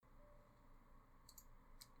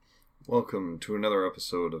Welcome to another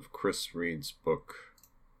episode of Chris Reed's Book.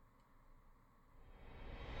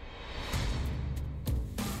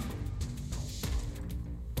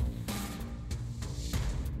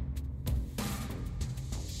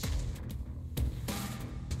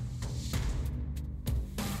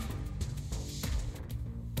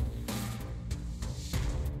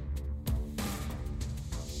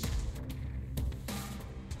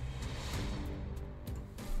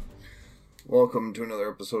 Welcome to another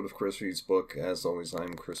episode of Chris Reed's Book. As always,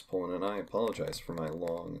 I'm Chris Pullen, and I apologize for my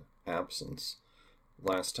long absence.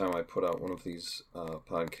 Last time I put out one of these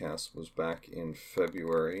podcasts was back in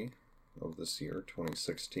February of this year,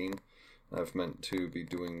 2016. I've meant to be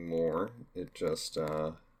doing more. It just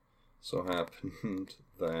so happened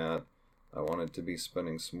that I wanted to be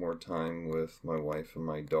spending some more time with my wife and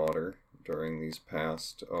my daughter during these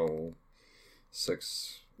past,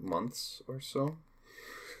 6 months or so,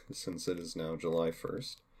 since it is now July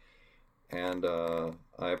 1st. And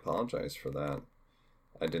I apologize for that.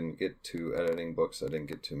 I didn't get to editing books, I didn't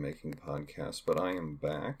get to making podcasts, but I am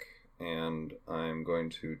back, and I'm going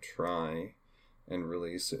to try and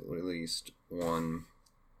release at least one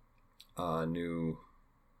new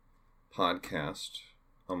podcast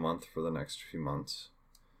a month for the next few months.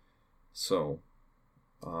 So,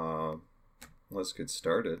 let's get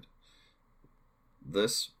started.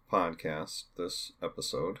 This podcast, this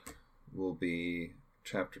episode, will be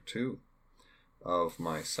chapter 2 of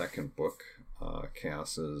my second book,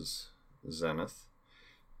 Chaos's Zenith,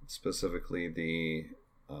 specifically the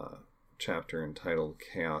chapter entitled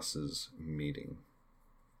Chaos's Meeting.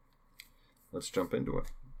 Let's jump into it.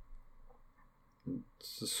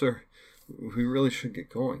 Sir, we really should get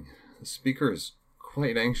going. The speaker is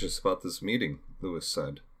quite anxious about this meeting, Lewis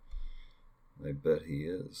said. I bet he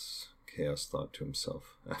is, Chaos thought to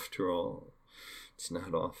himself. After all, it's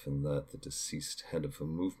not often that the deceased head of a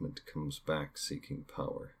movement comes back seeking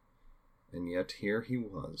power. And yet here he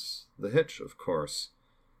was. The hitch, of course,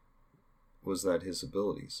 was that his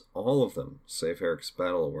abilities, all of them, save Eric's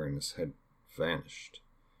battle awareness, had vanished.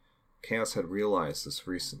 Chaos had realized this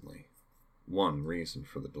recently. One reason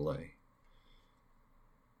for the delay.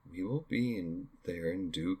 We will be there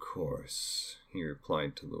in due course, he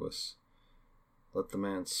replied to Lewis. Let the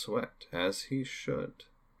man sweat, as he should.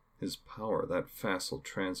 His power, that facile,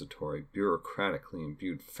 transitory, bureaucratically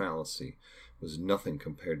imbued fallacy, was nothing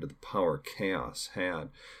compared to the power Chaos had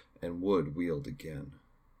and would wield again.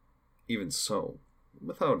 Even so,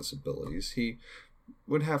 without his abilities, he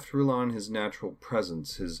would have to rely on his natural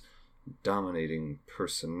presence, his dominating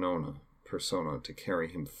persona to carry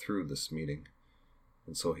him through this meeting,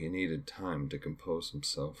 and so he needed time to compose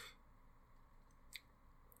himself.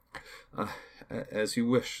 As you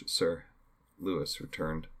wish, sir, Lewis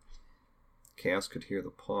returned. Chaos could hear the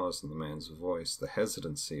pause in the man's voice, the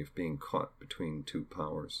hesitancy of being caught between two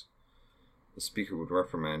powers. The speaker would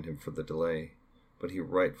reprimand him for the delay, but he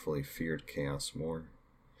rightfully feared Chaos more.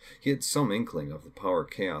 He had some inkling of the power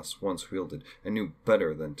Chaos once wielded, and knew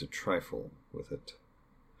better than to trifle with it.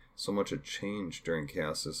 So much had changed during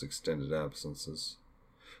Chaos's extended absences.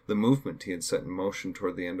 The movement he had set in motion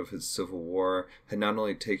toward the end of his civil war had not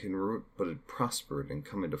only taken root, but had prospered and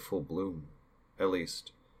come into full bloom. At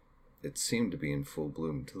least, it seemed to be in full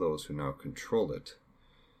bloom to those who now controlled it.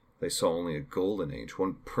 They saw only a golden age,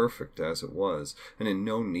 one perfect as it was, and in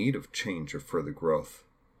no need of change or further growth.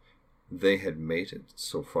 They had made it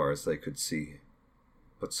so far as they could see,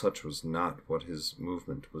 but such was not what his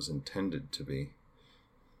movement was intended to be.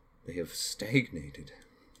 They have stagnated,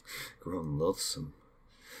 grown loathsome.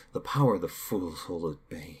 The power the fools hold at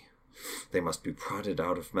bay. They must be prodded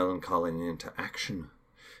out of melancholy and into action.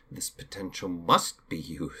 This potential must be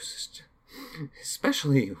used,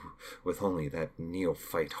 especially with only that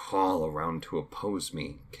neophyte Hall around to oppose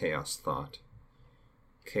me, Chaos thought.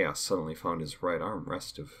 Chaos suddenly found his right arm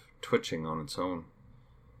restive, twitching on its own.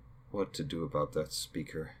 What to do about that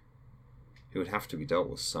speaker? It would have to be dealt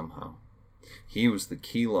with somehow. He was the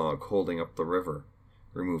key log holding up the river.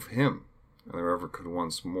 Remove him, and the river could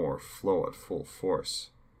once more flow at full force.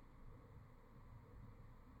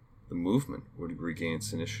 The movement would regain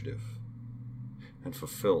its initiative and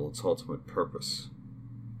fulfill its ultimate purpose.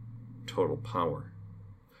 Total power.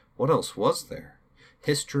 What else was there?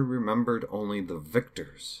 History remembered only the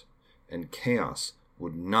victors, and Chaos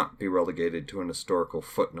would not be relegated to an historical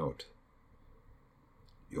footnote.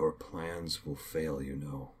 Your plans will fail, you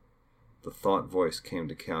know. The thought voice came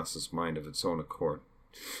to Chaos's mind of its own accord.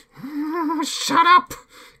 Shut up!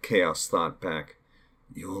 Chaos thought back.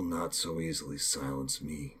 You'll not so easily silence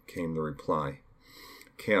me, came the reply.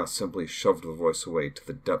 Chaos simply shoved the voice away to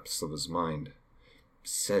the depths of his mind.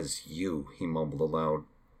 Says you, he mumbled aloud.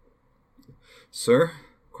 Sir?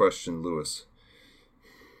 Questioned Lewis.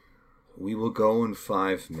 We will go in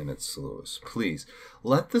 5 minutes, Lewis. Please,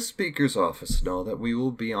 let the Speaker's office know that we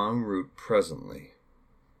will be en route presently.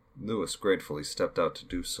 Lewis gratefully stepped out to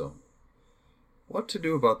do so. What to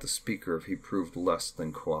do about the Speaker if he proved less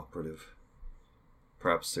than cooperative?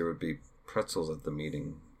 Perhaps there would be pretzels at the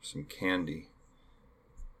meeting, some candy.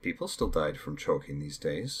 People still died from choking these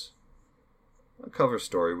days. A cover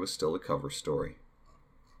story was still a cover story.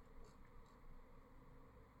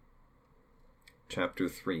 Chapter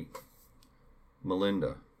 3.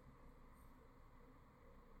 Melinda.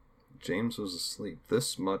 James was asleep.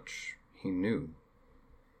 This much he knew.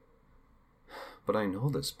 But I know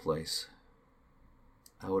this place.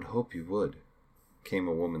 I would hope you would, came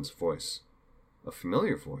a woman's voice. A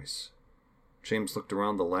familiar voice. James looked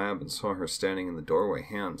around the lab and saw her standing in the doorway,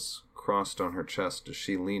 hands crossed on her chest as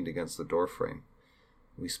she leaned against the doorframe.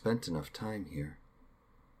 We spent enough time here.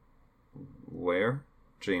 Where?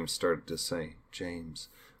 James started to say. James,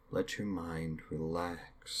 let your mind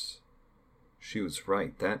relax. She was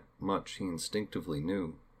right. That much he instinctively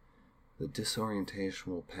knew. The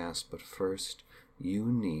disorientation will pass, but first you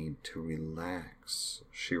need to relax,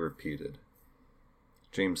 she repeated.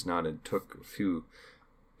 James nodded, took a few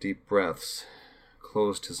deep breaths,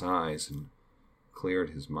 closed his eyes, and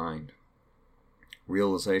cleared his mind.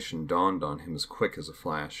 Realization dawned on him as quick as a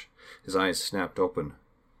flash. His eyes snapped open.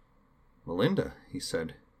 Melinda, he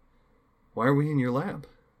said, why are we in your lab?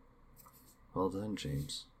 Well done,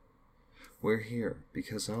 James. We're here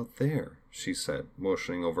because out there, she said,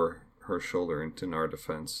 motioning over her shoulder into our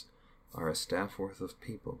defense, are a staff worth of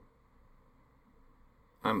people.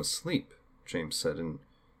 I'm asleep, James said, and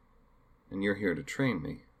you're here to train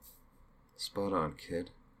me. Spot on, kid,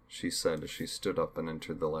 she said as she stood up and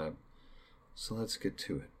entered the lab. So let's get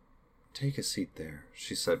to it. Take a seat there,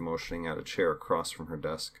 she said, motioning at a chair across from her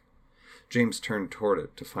desk. James turned toward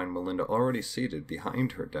it to find Melinda already seated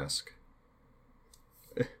behind her desk.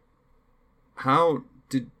 How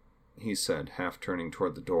did... he said, half turning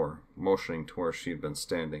toward the door, motioning to where she had been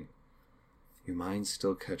standing. Your mind's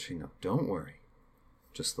still catching up. Don't worry.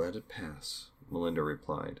 Just let it pass, Melinda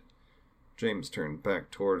replied. James turned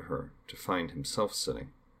back toward her to find himself sitting.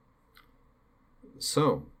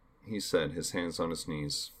 So, he said, his hands on his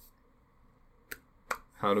knees.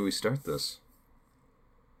 How do we start this?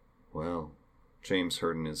 Well, James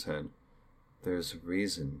heard in his head, there's a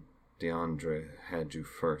reason DeAndre had you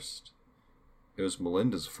first. It was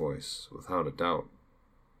Melinda's voice, without a doubt.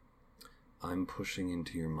 I'm pushing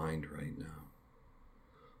into your mind right now.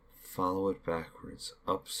 Follow it backwards,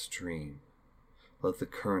 upstream. Let the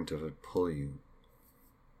current of it pull you.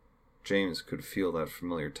 James could feel that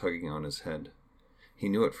familiar tugging on his head. He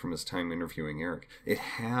knew it from his time interviewing Eric. It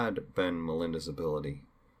had been Melinda's ability.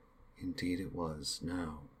 Indeed it was.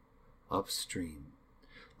 Now, upstream.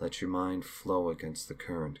 Let your mind flow against the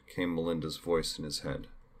current, came Melinda's voice in his head.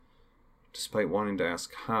 Despite wanting to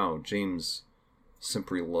ask how, James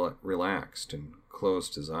simply relaxed and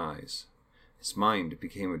closed his eyes. His mind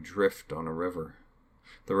became adrift on a river.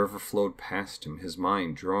 The river flowed past him, his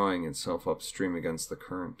mind drawing itself upstream against the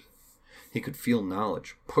current. He could feel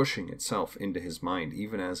knowledge pushing itself into his mind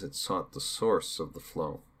even as it sought the source of the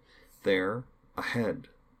flow. There, ahead,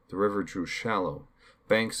 the river drew shallow,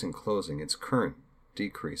 banks enclosing, its current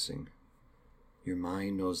decreasing. Your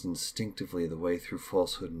mind knows instinctively the way through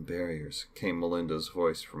falsehood and barriers, came Melinda's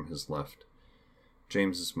voice from his left.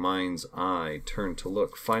 James's mind's eye turned to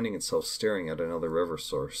look, finding itself staring at another river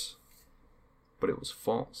source. But it was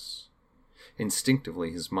false.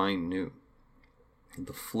 Instinctively, his mind knew.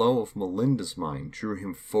 The flow of Melinda's mind drew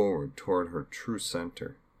him forward toward her true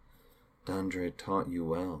center. DeAndre taught you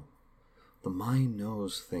well. The mind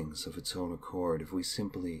knows things of its own accord if we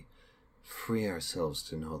simply free ourselves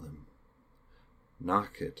to know them.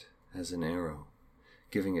 Knock it as an arrow,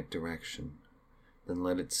 giving it direction, then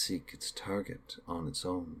let it seek its target on its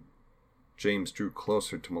own. James drew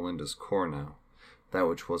closer to Melinda's core now, that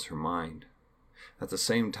which was her mind. At the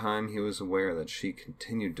same time, he was aware that she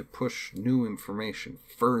continued to push new information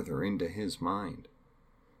further into his mind.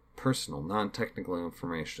 Personal, non-technical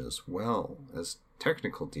information as well as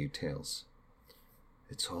technical details.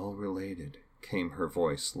 It's all related, came her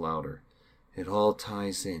voice louder. It all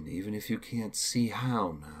ties in, even if you can't see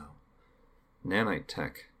how now. Nanite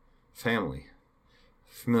tech, family,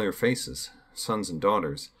 familiar faces, sons and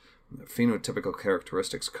daughters, phenotypical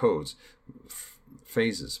characteristics, codes,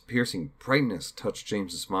 phases, piercing brightness touched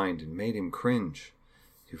James's mind and made him cringe.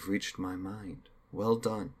 You've reached my mind. Well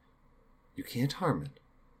done. You can't harm it.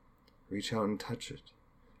 Reach out and touch it.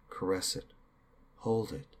 Caress it.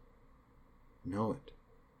 Hold it. Know it.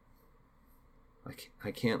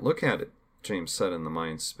 I can't look at it, James said in the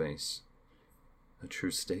mind space. A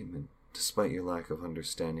true statement, despite your lack of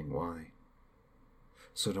understanding why.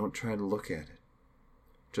 So don't try to look at it.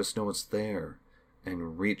 Just know it's there,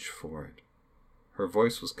 and reach for it. Her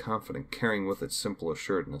voice was confident, carrying with it simple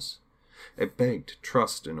assuredness. It begged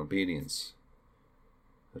trust and obedience.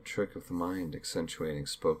 A trick of the mind accentuating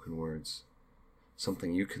spoken words.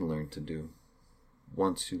 Something you can learn to do,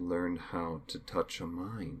 once you learn how to touch a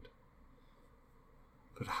mind.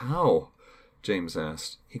 But how? James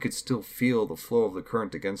asked. He could still feel the flow of the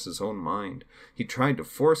current against his own mind. He tried to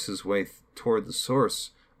force his way toward the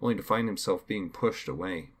source, only to find himself being pushed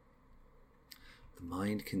away. The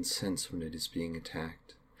mind can sense when it is being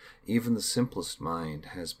attacked. Even the simplest mind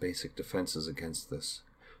has basic defenses against this.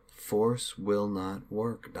 Force will not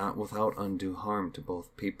work, not without undue harm to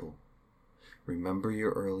both people. Remember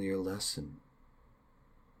your earlier lesson.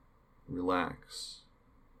 Relax.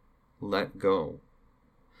 Let go.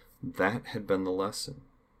 That had been the lesson.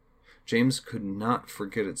 James could not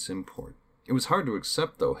forget its import. It was hard to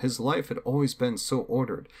accept, though. His life had always been so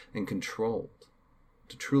ordered and controlled.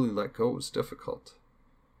 To truly let go was difficult.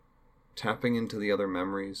 Tapping into the other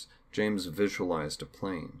memories, James visualized a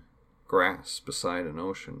plain. Grass beside an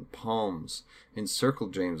ocean. Palms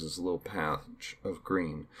encircled James's little patch of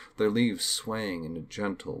green, their leaves swaying in a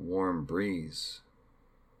gentle, warm breeze.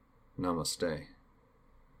 Namaste.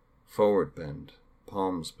 Forward bend.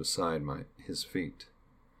 Palms beside his feet.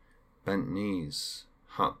 Bent knees,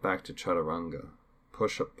 hop back to chaturanga,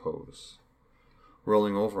 push-up pose.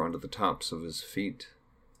 Rolling over onto the tops of his feet,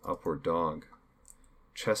 upward dog.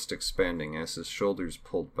 Chest expanding as his shoulders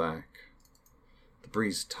pulled back. The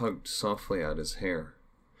breeze tugged softly at his hair,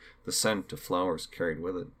 the scent of flowers carried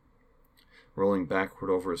with it. Rolling backward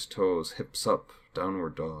over his toes, hips up,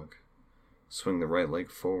 downward dog. Swing the right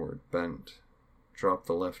leg forward, bent. Drop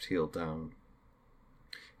the left heel down.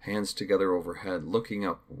 Hands together overhead, looking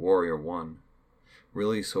up, warrior one.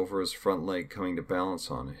 Release over his front leg, coming to balance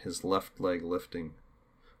on it, his left leg lifting.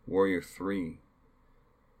 Warrior three.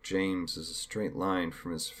 James is a straight line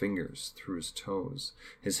from his fingers through his toes.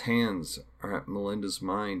 His hands are at Melinda's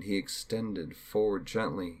mind. He extended forward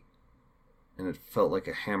gently, and it felt like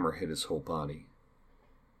a hammer hit his whole body.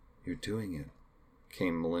 You're doing it,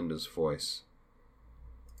 came Melinda's voice.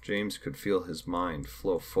 James could feel his mind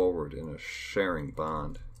flow forward in a sharing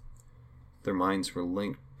bond. Their minds were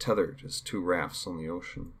linked, tethered as two rafts on the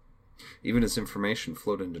ocean. Even as information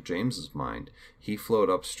flowed into James's mind, he flowed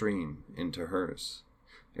upstream into hers.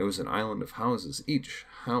 It was an island of houses, each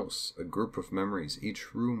house a group of memories,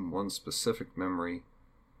 each room one specific memory,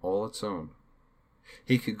 all its own.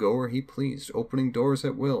 He could go where he pleased, opening doors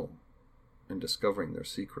at will, and discovering their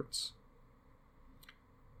secrets.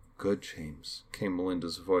 Good, James, came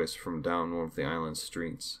Melinda's voice from down one of the island's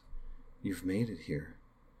streets. You've made it here,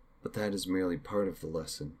 but that is merely part of the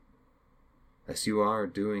lesson. As you are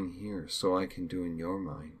doing here, so I can do in your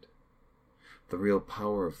mind. The real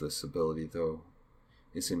power of this ability, though,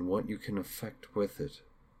 is in what you can effect with it.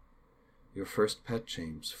 Your first pet,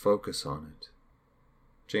 James, focus on it.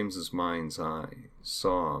 James's mind's eye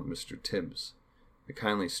saw Mr. Tibbs, a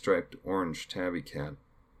kindly striped orange tabby cat.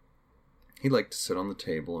 He liked to sit on the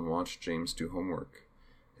table and watch James do homework,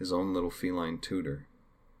 his own little feline tutor.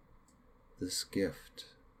 This gift,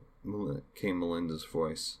 came Melinda's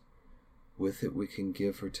voice. With it we can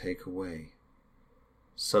give or take away.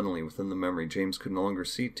 Suddenly, within the memory, James could no longer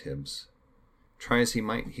see Tibbs. Try as he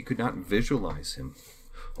might, he could not visualize him.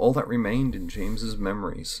 All that remained in James's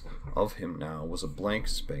memories of him now was a blank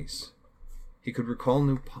space. He could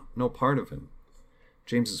recall no part of him.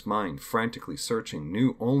 James's mind, frantically searching,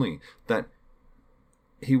 knew only that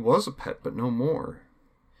he was a pet, but no more.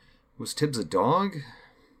 Was Tibbs a dog?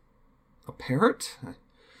 A parrot?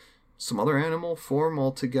 Some other animal form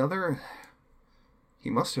altogether? He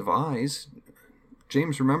must have eyes.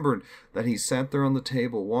 James remembered that he sat there on the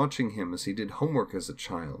table watching him as he did homework as a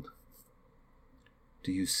child.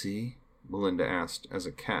 Do you see? Melinda asked as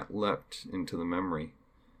a cat leapt into the memory.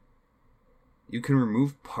 You can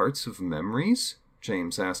remove parts of memories?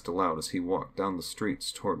 James asked aloud as he walked down the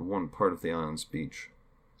streets toward one part of the island's beach.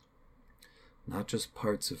 Not just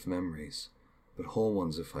parts of memories, but whole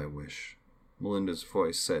ones if I wish, Melinda's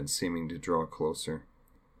voice said, seeming to draw closer.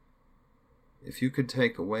 If you could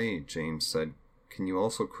take away, James said, can you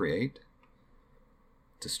also create?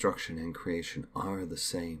 Destruction and creation are the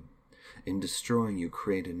same. In destroying, you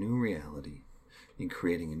create a new reality. In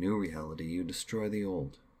creating a new reality, you destroy the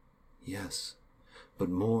old. Yes, but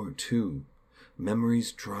more, too.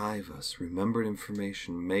 Memories drive us. Remembered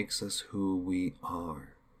information makes us who we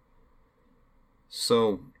are.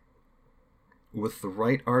 So, with the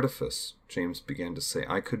right artifice, James began to say,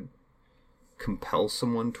 I could compel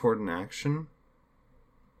someone toward an action?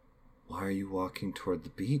 Why are you walking toward the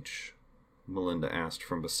beach? Melinda asked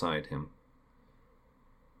from beside him.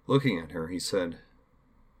 Looking at her, he said,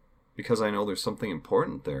 Because I know there's something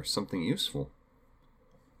important there, something useful.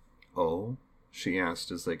 Oh? She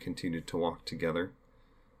asked as they continued to walk together.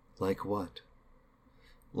 Like what?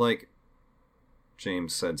 Like,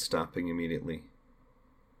 James said, stopping immediately.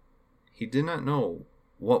 He did not know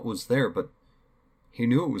what was there, but he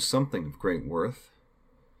knew it was something of great worth.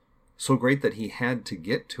 So great that he had to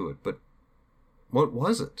get to it, but what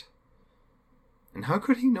was it? And how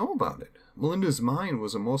could he know about it? Melinda's mind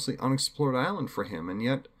was a mostly unexplored island for him, and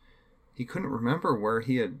yet he couldn't remember where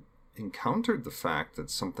he had encountered the fact that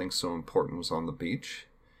something so important was on the beach.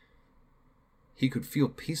 He could feel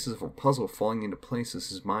pieces of a puzzle falling into place as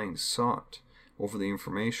his mind sought over the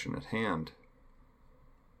information at hand.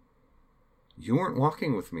 You weren't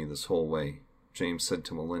walking with me this whole way, James said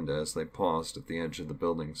to Melinda as they paused at the edge of the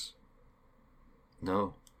buildings.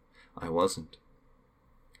 No, I wasn't.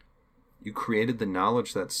 You created the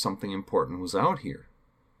knowledge that something important was out here.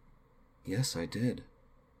 Yes, I did.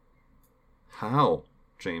 How?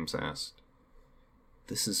 James asked.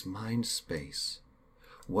 This is mind space.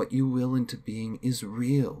 What you will into being is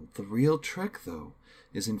real. The real trick, though,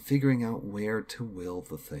 is in figuring out where to will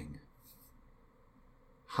the thing.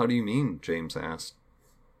 How do you mean? James asked.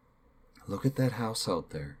 Look at that house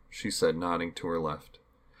out there, she said, nodding to her left.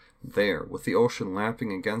 There, with the ocean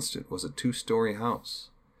lapping against it, was a 2-story house.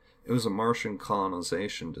 It was a Martian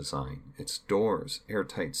colonization design, its doors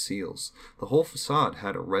airtight seals. The whole facade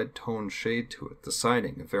had a red-toned shade to it, the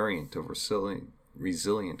siding a variant of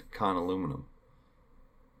resilient con-aluminum.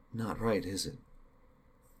 Not right, is it?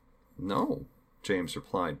 No, James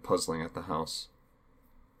replied, puzzling at the house.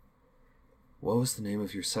 What was the name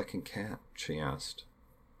of your second cat? She asked.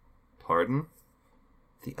 Pardon?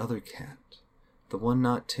 The other cat. The one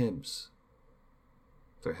not Tibbs.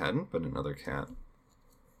 There hadn't been another cat.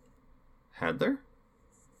 Had there?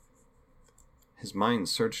 His mind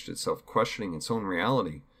searched itself, questioning its own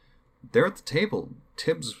reality. There at the table,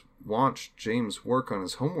 Tibbs watched James work on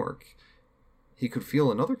his homework. He could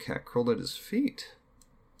feel another cat curled at his feet.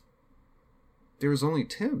 There was only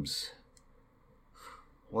Tibbs.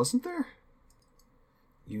 Wasn't there?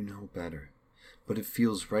 You know better. But it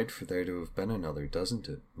feels right for there to have been another, doesn't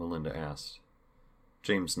it? Melinda asked.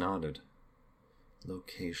 James nodded.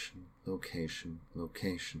 Location, location,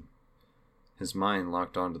 location. His mind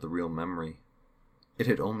locked onto the real memory. It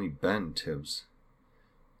had only been Tibbs.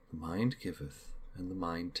 The mind giveth, and the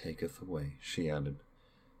mind taketh away, she added.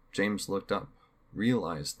 James looked up,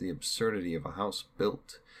 realized the absurdity of a house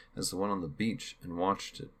built as the one on the beach, and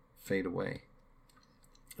watched it fade away.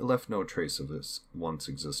 It left no trace of its once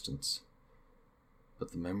existence.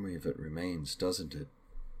 But the memory of it remains, doesn't it?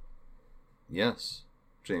 Yes,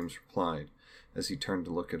 James replied, as he turned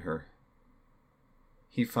to look at her.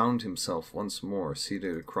 He found himself once more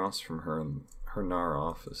seated across from her in her NAR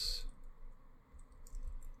office.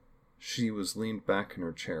 She was leaned back in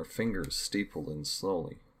her chair, fingers steepled in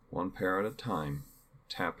slowly, one pair at a time,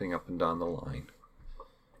 tapping up and down the line.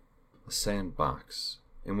 A sandbox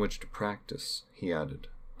in which to practice, he added,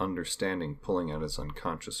 understanding pulling at his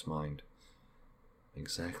unconscious mind.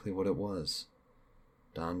 Exactly what it was.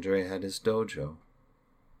 D'Andre had his dojo.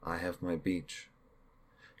 I have my beach.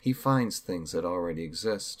 He finds things that already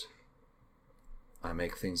exist. I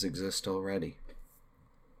make things exist already.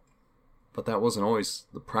 But that wasn't always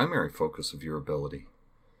the primary focus of your ability.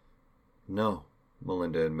 No,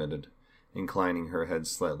 Melinda admitted, inclining her head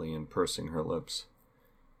slightly and pursing her lips.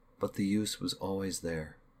 But the use was always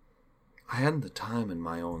there. I hadn't the time in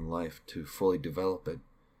my own life to fully develop it.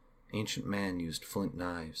 Ancient man used flint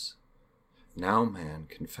knives. Now man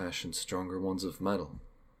can fashion stronger ones of metal.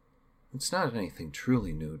 It's not anything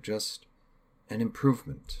truly new, just an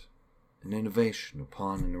improvement, an innovation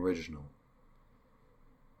upon an original.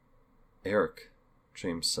 Eric,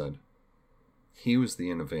 James said. He was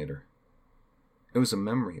the innovator. It was a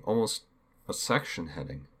memory, almost a section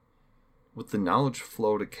heading. With the knowledge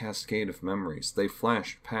flowed a cascade of memories. They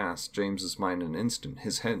flashed past James's mind in an instant,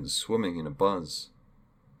 his head swimming in a buzz.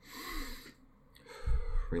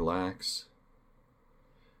 Relax.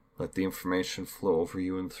 Let the information flow over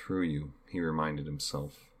you and through you, he reminded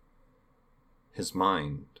himself. His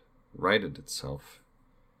mind righted itself.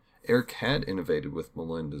 Eric had innovated with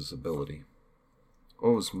Melinda's ability.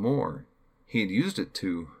 What was more, he had used it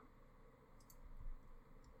to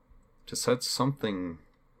set something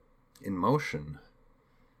in motion.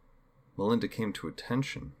 Melinda came to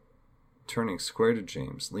attention, turning square to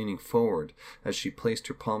James, leaning forward as she placed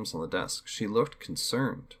her palms on the desk. She looked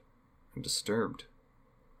concerned and disturbed.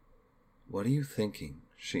 What are you thinking?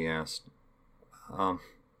 She asked. I'm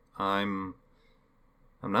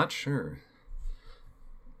not sure.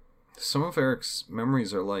 Some of Eric's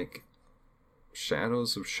memories are like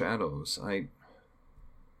shadows of shadows. I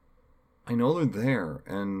know they're there,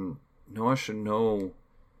 and know I should know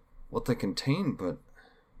what they contain, but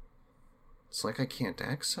it's like I can't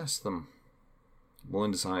access them.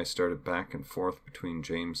 Melinda's eyes started back and forth between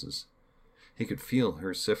James's. He could feel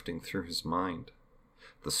her sifting through his mind.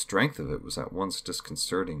 The strength of it was at once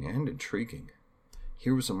disconcerting and intriguing.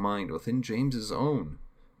 Here was a mind within James's own,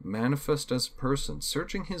 manifest as a person,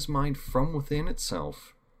 searching his mind from within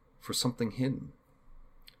itself for something hidden.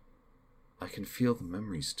 I can feel the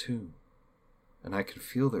memories too, and I can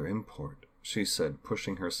feel their import, she said,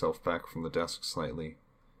 pushing herself back from the desk slightly.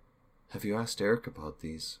 Have you asked Eric about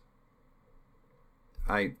these?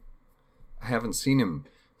 I haven't seen him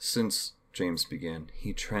since, James began.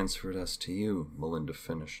 He transferred us to you, Melinda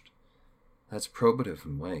finished. That's probative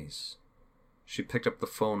in ways. She picked up the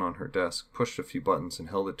phone on her desk, pushed a few buttons, and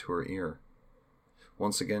held it to her ear.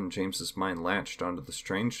 Once again, James's mind latched onto the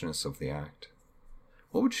strangeness of the act.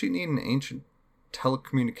 What would she need an ancient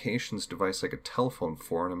telecommunications device like a telephone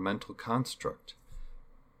for in a mental construct?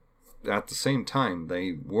 At the same time,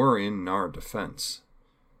 they were in our defense.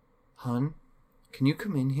 Hun, can you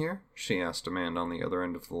come in here? She asked a man on the other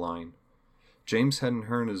end of the line. James hadn't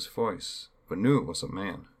heard his voice, but knew it was a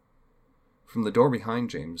man. From the door behind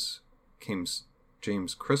James came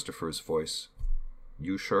James Christopher's voice.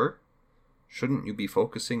 You sure? Shouldn't you be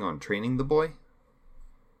focusing on training the boy?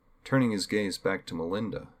 Turning his gaze back to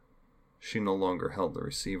Melinda, she no longer held the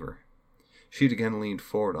receiver. She'd again leaned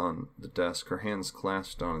forward on the desk, her hands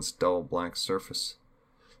clasped on its dull black surface.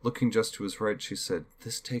 Looking just to his right, she said,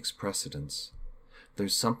 This takes precedence.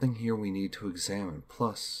 There's something here we need to examine,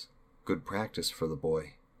 plus good practice for the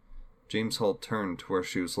boy. James Hall turned to where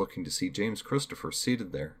she was looking to see James Christopher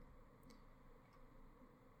seated there.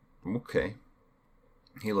 Okay.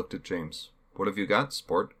 He looked at James. What have you got,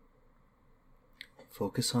 sport?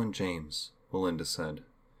 Focus on James, Melinda said.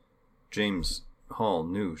 James Hall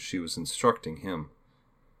knew she was instructing him.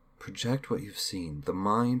 Project what you've seen. The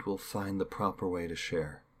mind will find the proper way to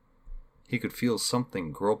share. He could feel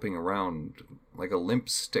something groping around, like a limp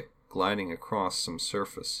stick gliding across some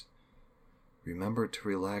surface. Remember to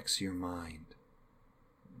relax your mind.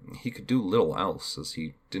 He could do little else, as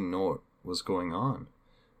he didn't know what was going on.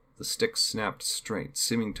 The stick snapped straight,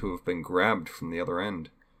 seeming to have been grabbed from the other end.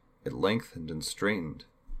 It lengthened and straightened.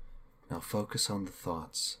 Now focus on the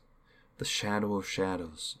thoughts. The shadow of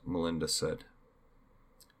shadows, Melinda said.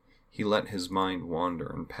 He let his mind wander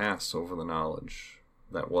and pass over the knowledge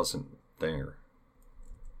that wasn't there.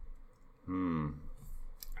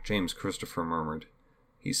 James Christopher murmured.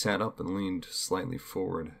 He sat up and leaned slightly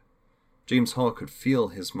forward. James Hall could feel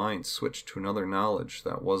his mind switch to another knowledge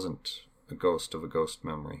that wasn't a ghost of a ghost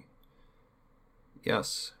memory.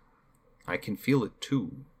 Yes, I can feel it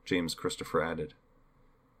too, James Christopher added.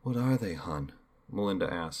 What are they, hon?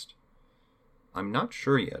 Melinda asked. I'm not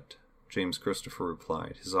sure yet, James Christopher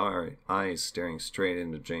replied, his eyes staring straight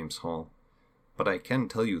into James Hall. But I can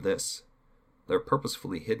tell you this. They're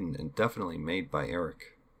purposefully hidden and definitely made by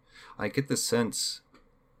Eric. I get the sense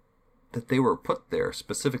that they were put there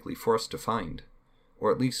specifically for us to find,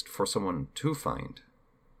 or at least for someone to find.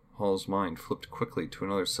 Hall's mind flipped quickly to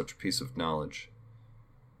another such piece of knowledge.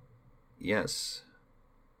 Yes.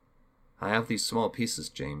 I have these small pieces,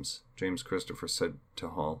 James Christopher said to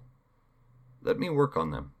Hall. Let me work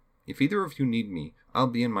on them. If either of you need me, I'll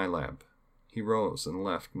be in my lab. He rose and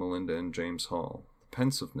left Melinda and James Hall, the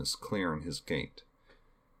pensiveness clear in his gait.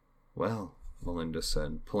 Well, Melinda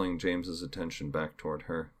said, pulling James's attention back toward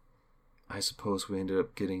her, I suppose we ended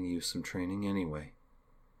up getting you some training anyway.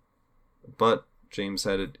 But, James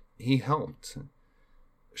added, he helped.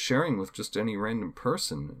 Sharing with just any random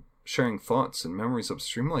person, sharing thoughts and memories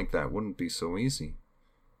upstream like that wouldn't be so easy.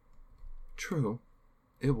 True,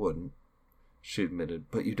 it wouldn't, she admitted,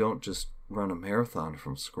 but you don't just run a marathon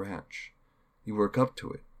from scratch. You work up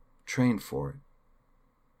to it, train for it.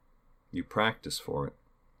 You practice for it.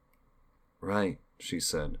 Right, she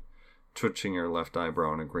said, twitching her left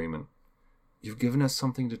eyebrow in agreement. You've given us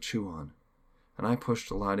something to chew on, and I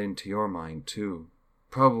pushed a lot into your mind, too.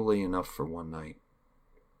 Probably enough for one night.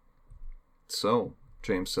 So,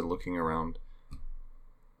 James said, looking around,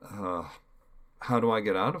 how do I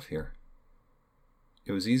get out of here?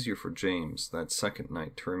 It was easier for James, that second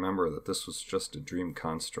night, to remember that this was just a dream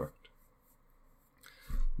construct.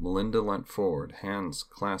 Melinda leant forward, hands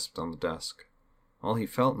clasped on the desk. While he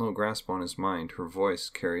felt no grasp on his mind, her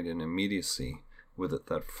voice carried an immediacy with it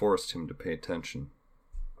that forced him to pay attention.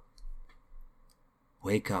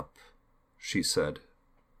 Wake up. she said.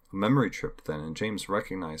 A memory trip then, and James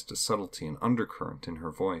recognized a subtlety and undercurrent in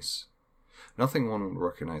her voice. Nothing one would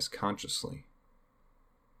recognize consciously.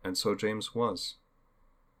 And so James was.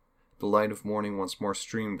 The light of morning once more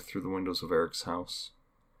streamed through the windows of Eric's house.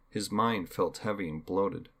 His mind felt heavy and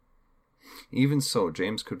bloated. Even so,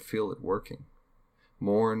 James could feel it working.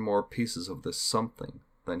 More and more pieces of this something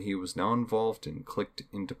that he was now involved in clicked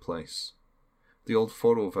into place. The old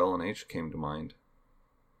photo of Ellen H. came to mind.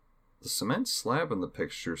 The cement slab in the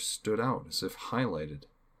picture stood out as if highlighted.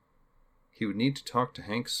 He would need to talk to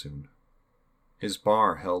Hank soon. His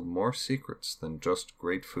bar held more secrets than just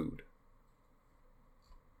great food.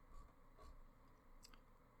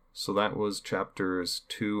 So that was chapters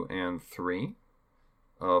 2 and 3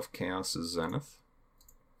 of Chaos's Zenith.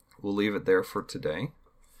 We'll leave it there for today.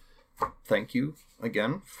 Thank you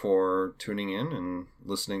again for tuning in and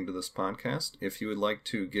listening to this podcast. If you would like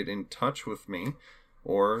to get in touch with me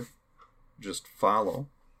or just follow.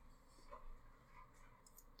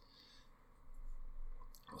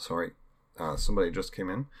 Sorry, somebody just came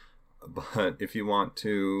in. But if you want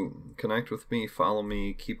to connect with me, follow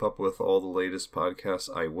me, keep up with all the latest podcasts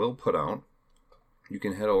I will put out, you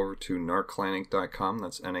can head over to narclaninc.com.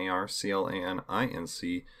 That's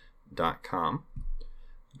narclaninc.com.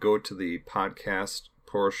 Go to the podcast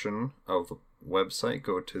portion of the website.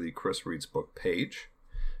 Go to the Chris Reads Book page.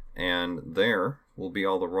 And there will be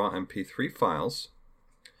all the raw MP3 files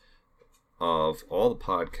of all the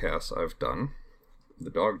podcasts I've done. The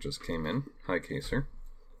dog just came in. Hi, Kaser.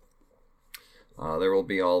 There will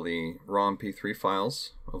be all the raw MP3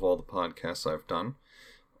 files of all the podcasts I've done.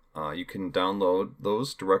 You can download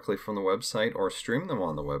those directly from the website or stream them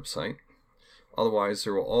on the website. Otherwise,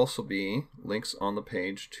 there will also be links on the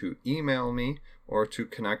page to email me or to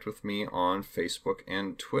connect with me on Facebook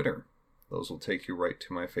and Twitter. Those will take you right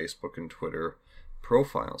to my Facebook and Twitter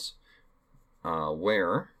profiles,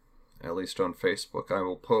 where, at least on Facebook, I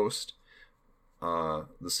will post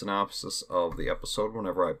the synopsis of the episode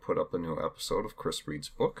whenever I put up a new episode of Chris Reads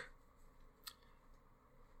Book.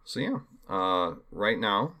 So yeah, right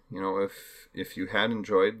now, if you had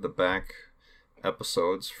enjoyed the back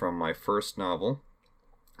episodes from my first novel,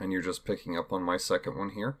 and you're just picking up on my second one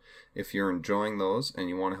here, if you're enjoying those and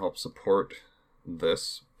you want to help support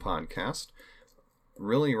this podcast,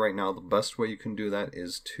 really right now the best way you can do that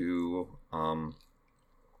is to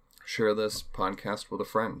share this podcast with a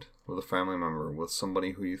friend, with a family member, with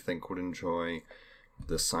somebody who you think would enjoy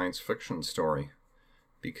this science fiction story.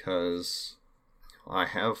 Because I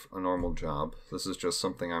have a normal job. This is just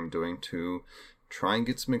something I'm doing to try and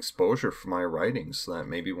get some exposure for my writing so that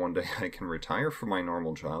maybe one day I can retire from my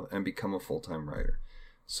normal job and become a full-time writer.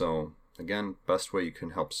 So again, best way you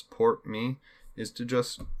can help support me is to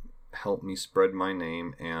just help me spread my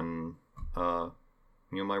name and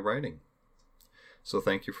my writing. So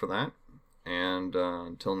thank you for that, and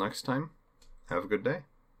until next time, have a good day.